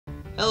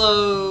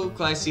Hello,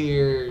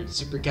 Classier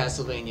Super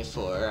Castlevania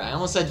 4. I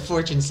almost said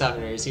Fortune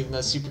Summoners, even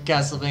though Super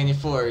Castlevania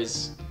 4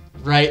 is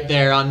right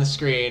there on the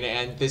screen,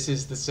 and this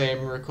is the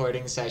same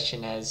recording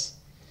session as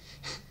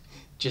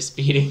just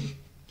beating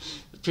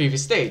the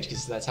previous stage,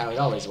 because that's how it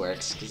always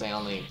works, because I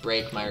only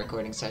break my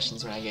recording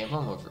sessions when I game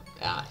over.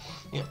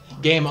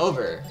 Game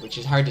over, which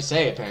is hard to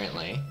say,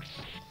 apparently.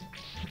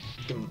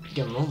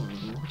 Game over.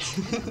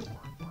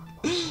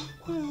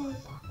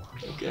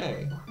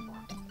 Okay.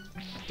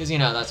 Because, you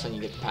know, that's when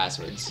you get the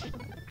passwords.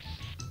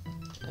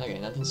 Okay,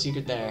 nothing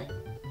secret there.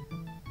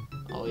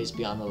 Always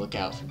be on the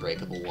lookout for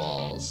breakable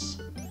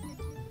walls.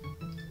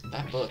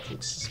 That book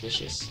looks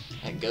suspicious.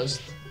 That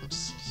ghost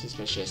looks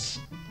suspicious.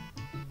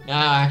 No,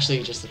 actually,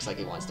 it just looks like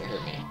it wants to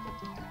hurt me.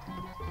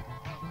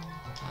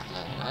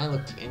 I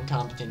look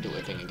incompetent at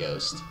whipping a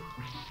ghost.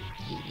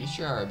 You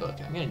sure are a book.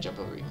 I'm gonna jump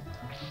over you.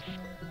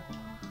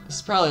 This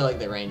is probably like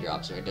the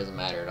raindrops where it doesn't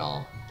matter at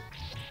all.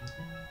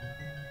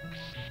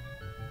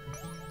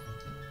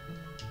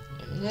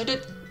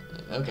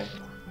 Okay.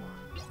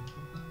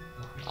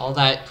 All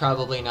that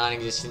probably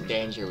non-existent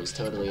danger was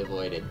totally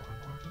avoided.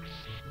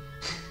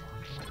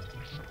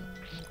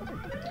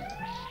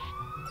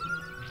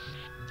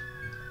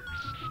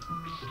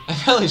 I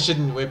probably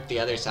shouldn't whip the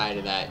other side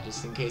of that,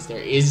 just in case there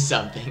is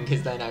something,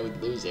 because then I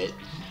would lose it.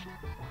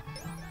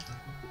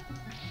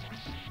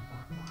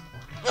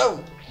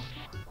 Oh!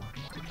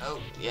 Oh,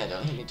 yeah,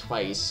 don't hit me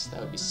twice. That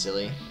would be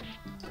silly.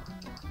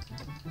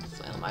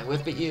 Flail my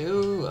whip at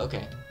you!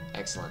 Okay,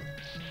 excellent.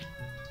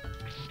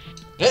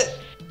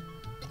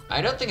 I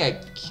don't think I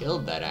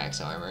killed that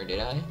axe armor, did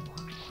I?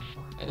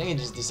 I think it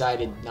just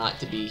decided not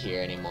to be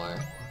here anymore.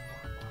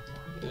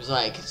 It was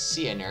like,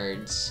 see ya,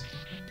 nerds.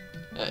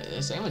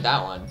 Same with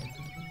that one.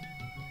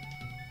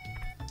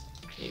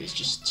 It was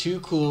just too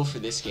cool for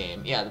this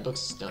game. Yeah, the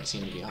books don't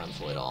seem to be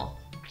harmful at all.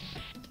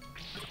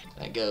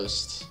 That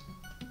ghost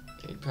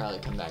could probably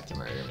come back to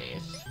murder me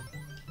if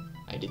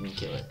I didn't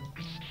kill it.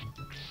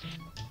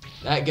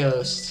 That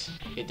ghost,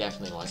 it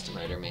definitely wants to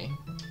murder me.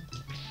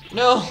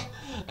 No!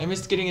 I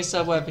missed getting a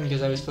sub-weapon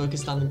because I was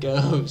focused on the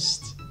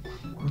ghost.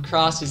 And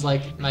cross is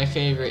like my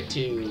favorite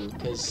too,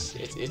 because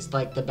it's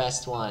like the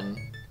best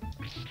one.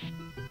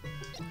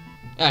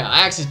 I don't know,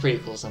 axe is pretty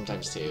cool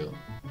sometimes too.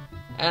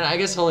 And I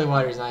guess holy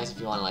water is nice if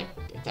you want to like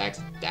attack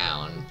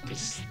down,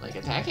 because like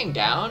attacking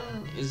down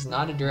is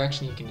not a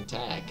direction you can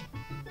attack.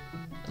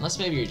 Unless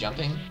maybe you're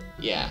jumping.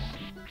 Yeah.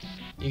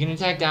 You can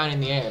attack down in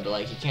the air, but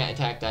like you can't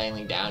attack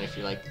diagonally down if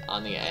you're like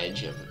on the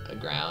edge of a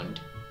ground.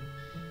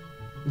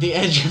 The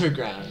edge of a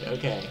ground,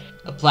 okay.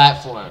 A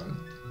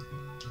platform.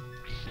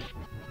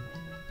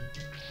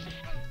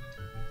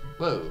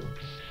 Whoa.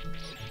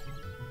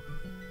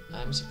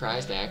 I'm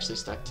surprised I actually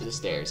stuck to the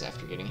stairs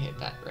after getting hit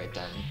that right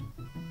then.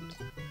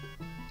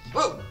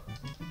 Whoa!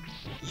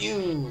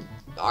 You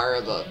are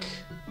a book.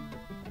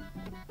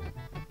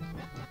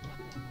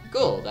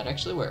 Cool, that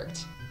actually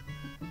worked.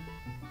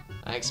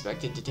 I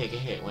expected to take a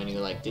hit when you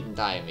like didn't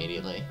die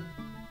immediately.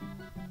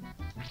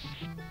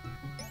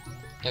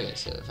 Okay,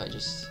 so if I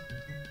just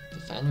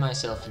defend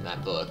myself from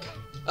that book.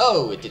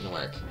 Oh, it didn't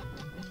work.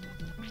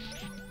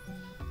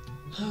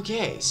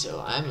 Okay,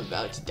 so I'm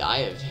about to die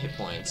of hit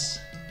points.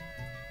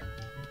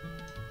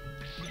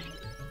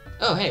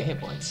 Oh, hey, hit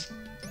points.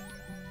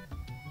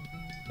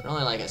 But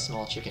only like a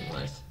small chicken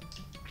worth.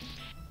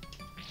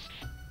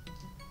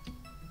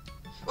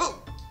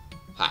 Oh!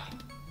 Hi.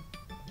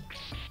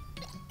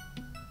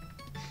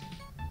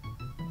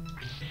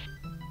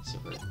 So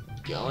we're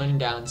going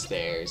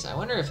downstairs. I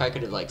wonder if I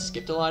could have like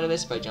skipped a lot of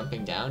this by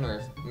jumping down, or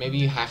if maybe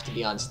you have to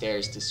be on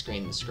stairs to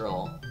screen the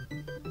scroll.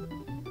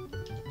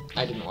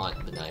 I didn't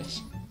want the knife.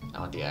 I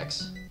want the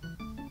axe.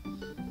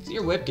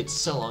 Your whip gets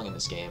so long in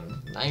this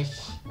game.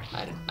 Knife,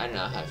 I don't know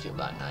how I feel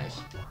about knife.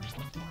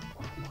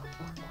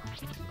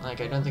 Like,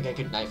 I don't think I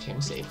could knife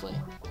him safely.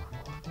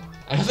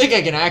 I don't think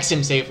I can axe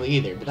him safely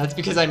either, but that's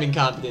because I'm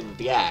incompetent with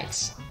the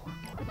axe.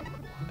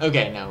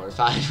 Okay, no, we're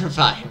fine, we're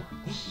fine.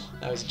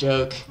 That was a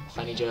joke,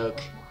 funny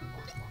joke.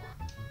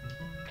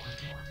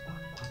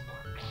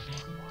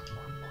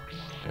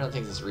 I don't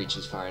think this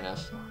reaches far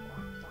enough.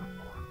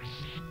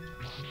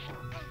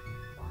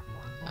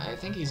 I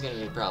think he's gonna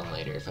be a problem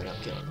later if I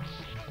don't kill him.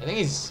 I think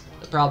he's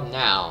a problem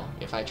now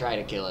if I try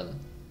to kill him.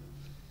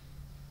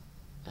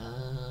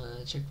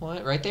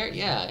 Checkpoint right there?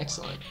 Yeah,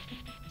 excellent.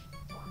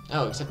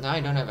 Oh, except now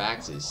I don't have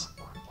axes.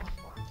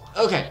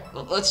 Okay,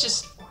 well, let's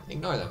just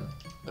ignore them.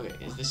 Okay,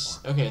 is this...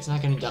 Okay, it's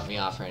not gonna dump me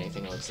off or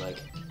anything, it looks like.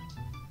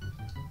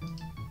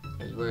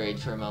 I was worried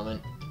for a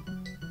moment.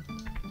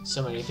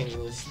 So many things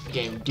in this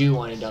game do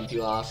want to dump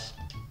you off.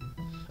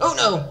 Oh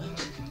no!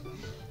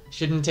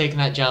 Shouldn't have taken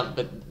that jump,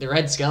 but the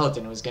red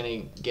skeleton was gonna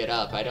get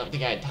up. I don't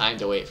think I had time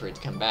to wait for it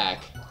to come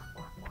back.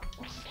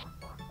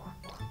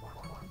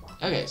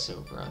 Okay,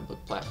 so we're on book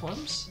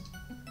platforms.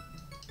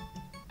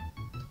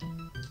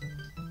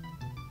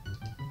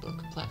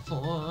 Book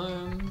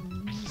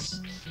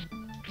platforms.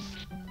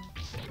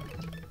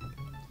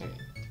 Okay.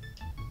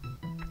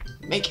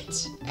 Make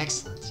it!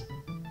 Excellent.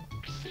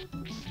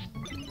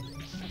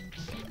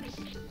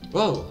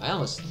 Whoa, I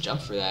almost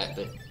jumped for that,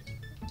 but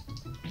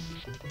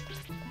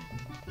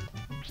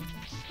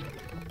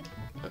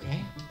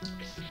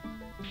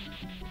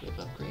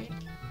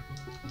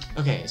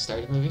Okay, it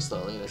started moving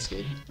slowly, that's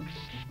good.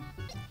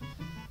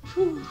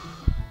 Whew.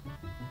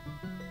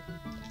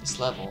 This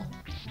level.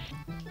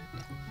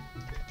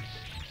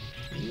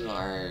 You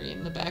are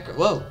in the background.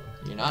 Whoa!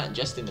 You're not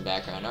just in the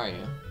background, are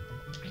you?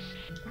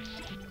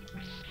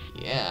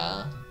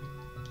 Yeah.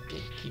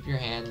 Keep your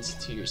hands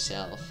to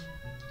yourself.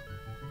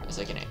 As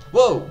like an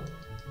whoa!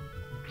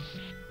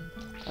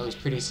 I was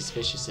pretty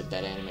suspicious of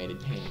that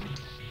animated painting.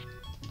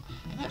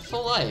 I'm at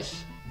full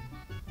life.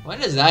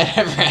 When does that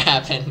ever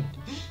happen?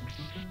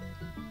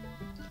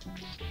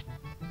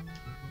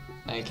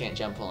 I can't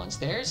jump while on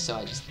stairs, so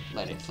I just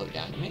let it float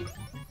down to me.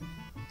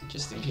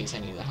 Just in case I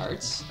need the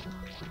hearts.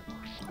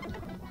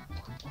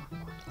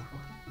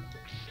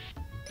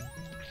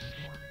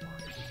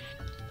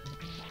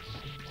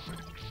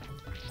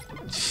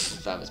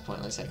 That was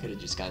pointless. I could have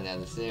just gone down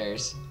the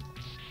stairs.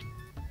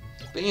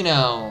 But you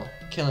know,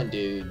 killing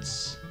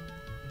dudes,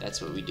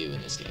 that's what we do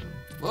in this game.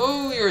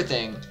 Whoa, you're a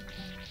thing.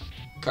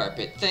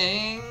 Carpet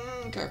thing,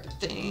 carpet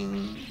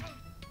thing.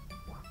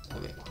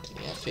 Okay,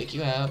 yeah, fake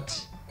you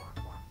out.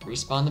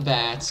 Respawn the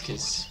bats,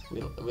 because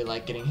we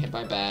like getting hit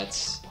by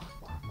bats.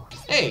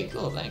 Hey,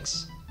 cool,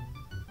 thanks.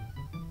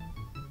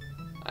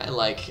 I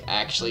like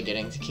actually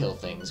getting to kill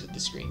things with the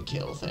screen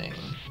kill thing.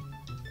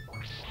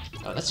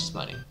 Oh, that's just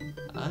money.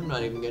 I'm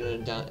not even gonna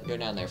go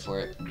down there for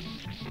it.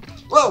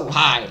 Whoa,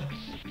 hi!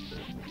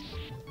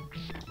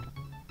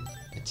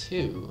 A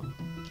 2.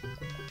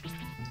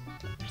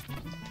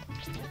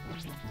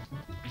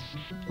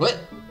 What?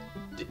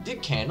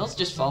 Did candles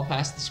just fall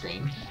past the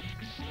screen?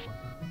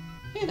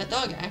 Hey, that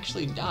dog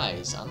actually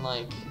dies,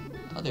 unlike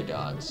other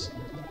dogs.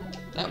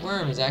 That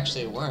worm is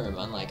actually a worm,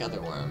 unlike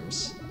other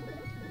worms.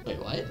 Wait,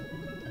 what?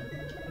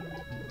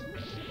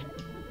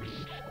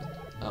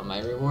 Oh, my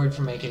reward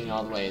for making it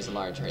all the way is a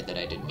large heart that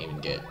I didn't even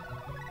get.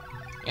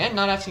 And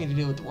not having to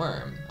deal with the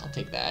worm. I'll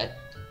take that.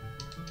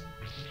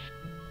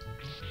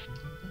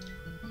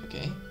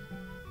 Okay.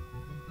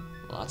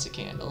 Lots of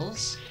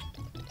candles.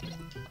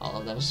 All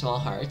of them small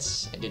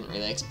hearts. I didn't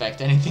really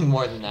expect anything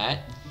more than that.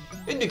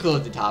 It'd be cool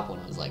if the top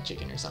one was like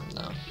chicken or something,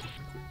 though.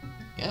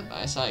 Yep,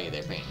 I saw you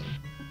there, painting.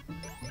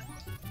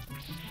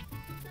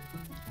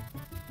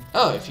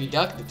 Oh, if you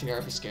duck, the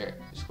carpet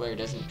square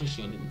doesn't push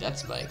you into the death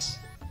spikes.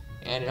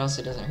 And it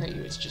also doesn't hurt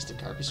you, it's just a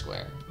carpet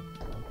square.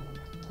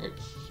 Or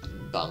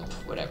bump,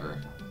 whatever.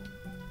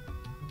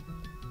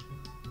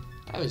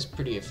 I was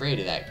pretty afraid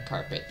of that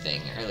carpet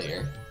thing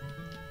earlier.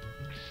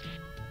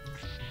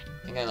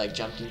 I think I like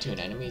jumped into an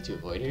enemy to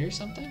avoid it or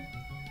something?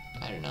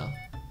 I don't know.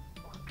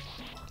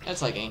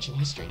 That's like ancient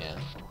history now.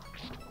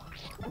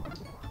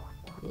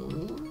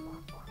 Ooh.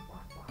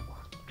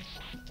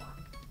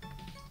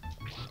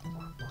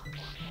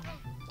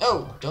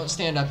 Oh! Don't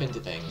stand up into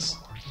things.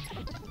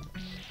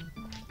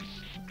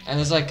 And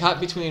it's like caught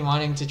between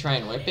wanting to try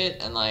and whip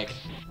it and like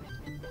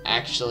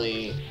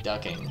actually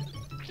ducking.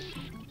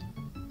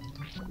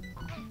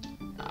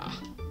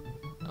 Ah.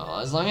 Oh,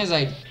 as long as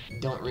I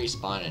don't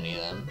respawn any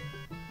of them.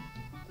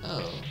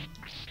 Oh.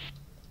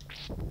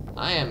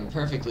 I am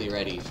perfectly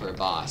ready for a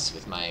boss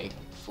with my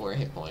 4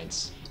 hit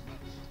points.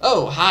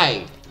 Oh,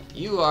 hi!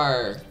 You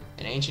are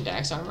an ancient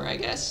axe armor, I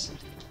guess?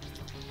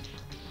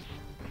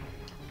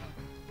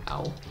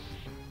 Ow.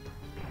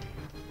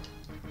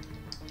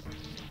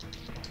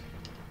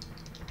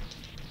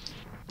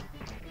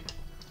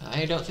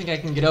 I don't think I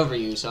can get over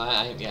you, so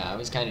yeah, I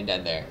was kind of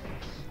dead there.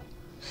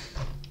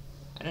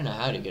 I don't know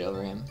how to get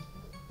over him.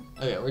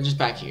 Okay, we're just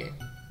back here.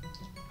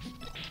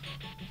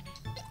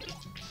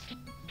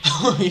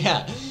 Oh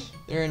yeah,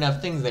 there are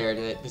enough things there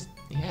to just,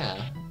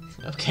 yeah.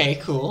 Okay,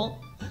 cool.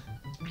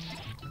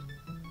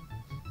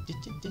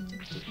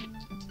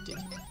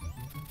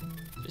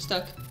 Just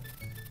stuck.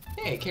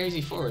 Hey, it carries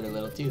you forward a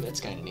little too, that's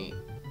kind of neat.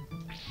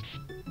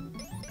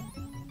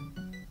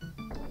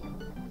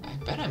 I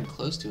bet I'm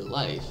close to a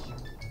life.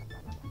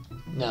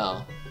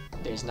 No,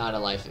 there's not a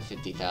life at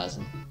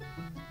 50,000.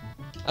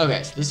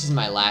 Okay, so this is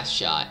my last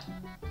shot.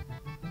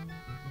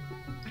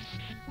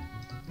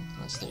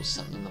 Unless there's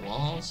something in the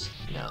walls?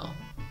 No.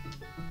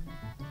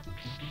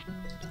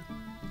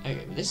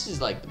 Okay, but this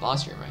is like the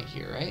boss room right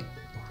here, right?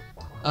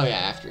 Oh yeah,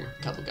 after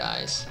a couple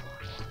guys.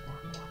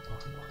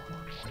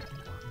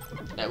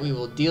 That we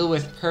will deal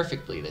with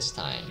perfectly this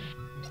time.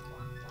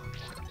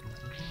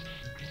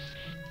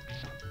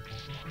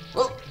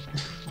 Whoa!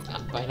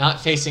 By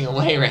not facing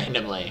away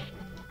randomly.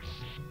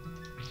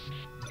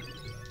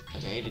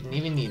 Okay, didn't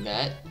even need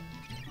that.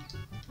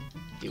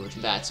 Deal with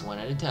the bats one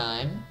at a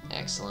time.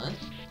 Excellent.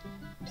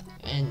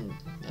 And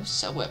no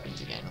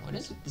sub-weapons again. What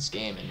is with this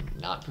game and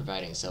not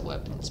providing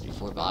sub-weapons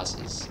before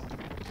bosses?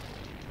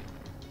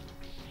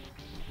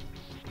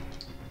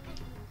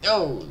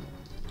 Oh!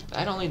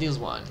 That only deals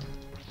 1.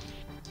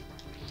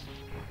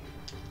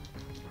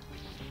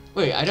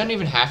 Wait, I don't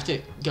even have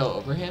to go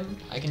over him?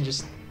 I can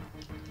just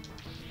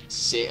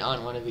sit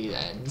on one of these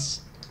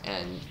ends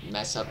and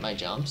mess up my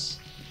jumps?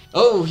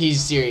 Oh, he's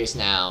serious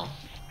now.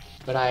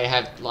 But I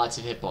have lots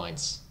of hit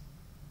points.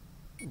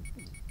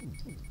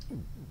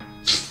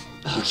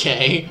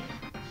 Okay.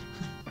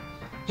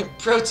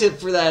 Pro tip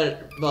for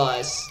that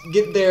boss: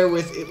 get there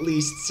with at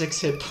least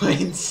 6 hit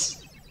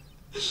points.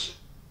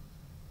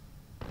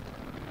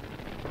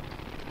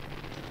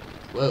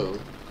 Whoa,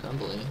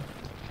 crumbly.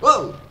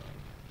 Whoa!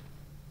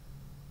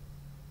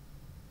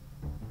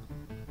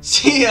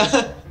 See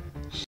ya!